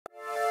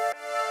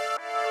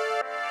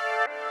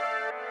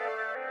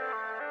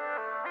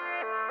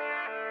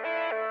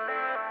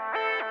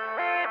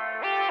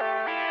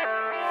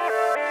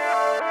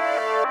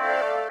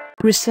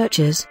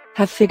Researchers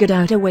have figured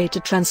out a way to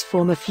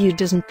transform a few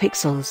dozen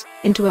pixels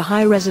into a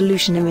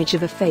high-resolution image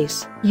of a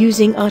face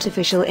using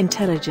artificial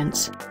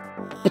intelligence.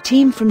 A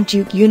team from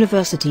Duke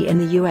University in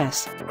the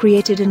US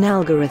created an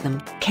algorithm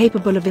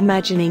capable of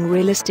imagining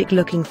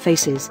realistic-looking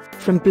faces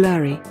from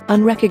blurry,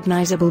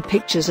 unrecognizable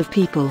pictures of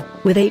people,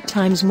 with 8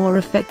 times more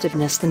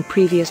effectiveness than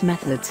previous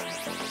methods.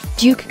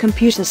 Duke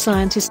computer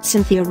scientist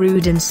Cynthia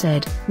Rudin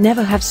said,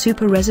 "Never have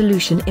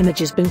super-resolution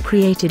images been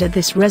created at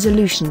this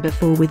resolution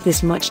before with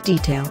this much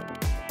detail.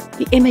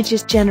 The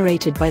images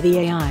generated by the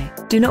AI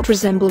do not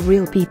resemble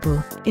real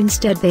people,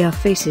 instead they are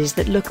faces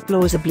that look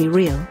plausibly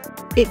real.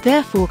 It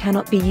therefore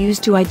cannot be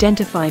used to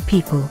identify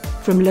people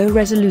from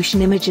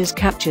low-resolution images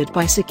captured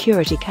by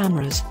security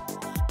cameras."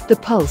 The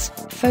pulse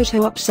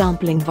photo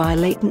upsampling via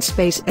latent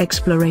space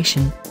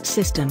exploration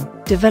system,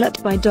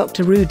 developed by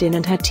Dr. Rudin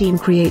and her team,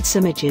 creates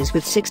images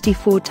with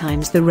 64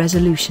 times the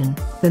resolution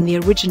than the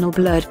original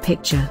blurred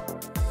picture.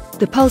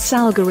 The pulse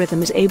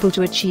algorithm is able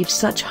to achieve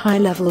such high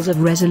levels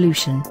of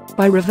resolution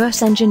by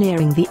reverse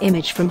engineering the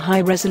image from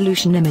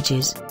high-resolution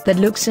images that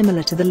look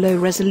similar to the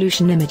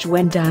low-resolution image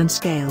when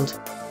downscaled.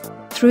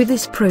 Through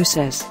this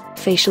process,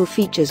 facial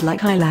features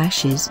like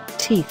eyelashes,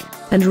 teeth,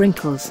 and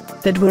wrinkles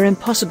that were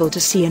impossible to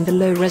see in the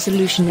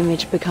low-resolution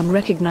image become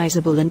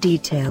recognizable and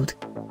detailed.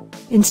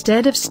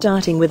 Instead of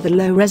starting with the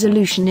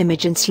low-resolution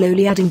image and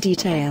slowly adding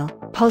detail,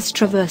 Pulse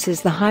traverses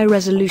the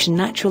high-resolution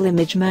natural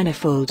image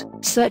manifold,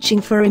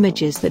 searching for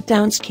images that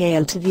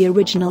downscale to the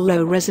original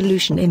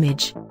low-resolution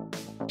image.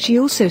 She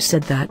also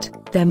said that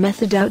their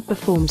method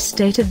outperforms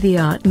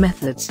state-of-the-art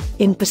methods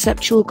in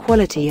perceptual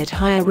quality at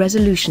higher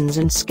resolutions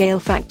and scale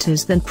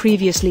factors than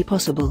previously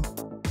possible.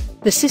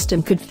 The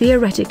system could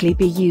theoretically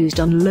be used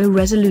on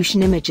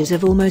low-resolution images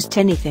of almost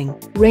anything,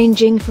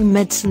 ranging from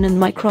medicine and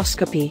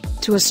microscopy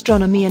to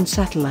astronomy and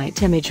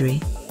satellite imagery.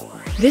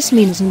 This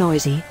means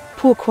noisy,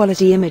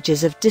 poor-quality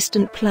images of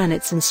distant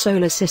planets and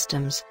solar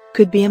systems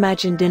could be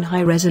imagined in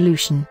high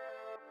resolution.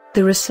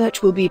 The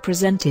research will be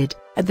presented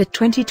at the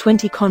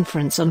 2020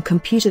 Conference on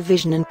Computer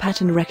Vision and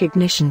Pattern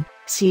Recognition,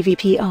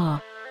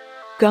 CVPR.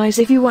 Guys,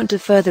 if you want to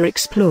further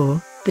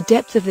explore the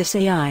depth of this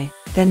AI,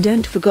 then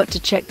don't forget to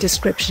check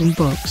description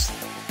box.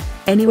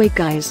 Anyway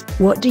guys,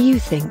 what do you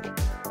think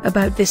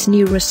about this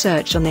new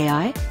research on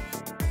AI?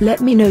 Let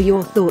me know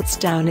your thoughts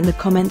down in the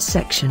comments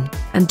section,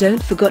 and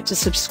don't forget to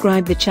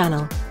subscribe the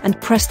channel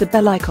and press the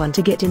bell icon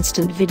to get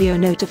instant video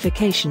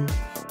notification.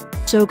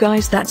 So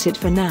guys, that's it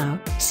for now.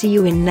 See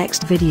you in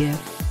next video.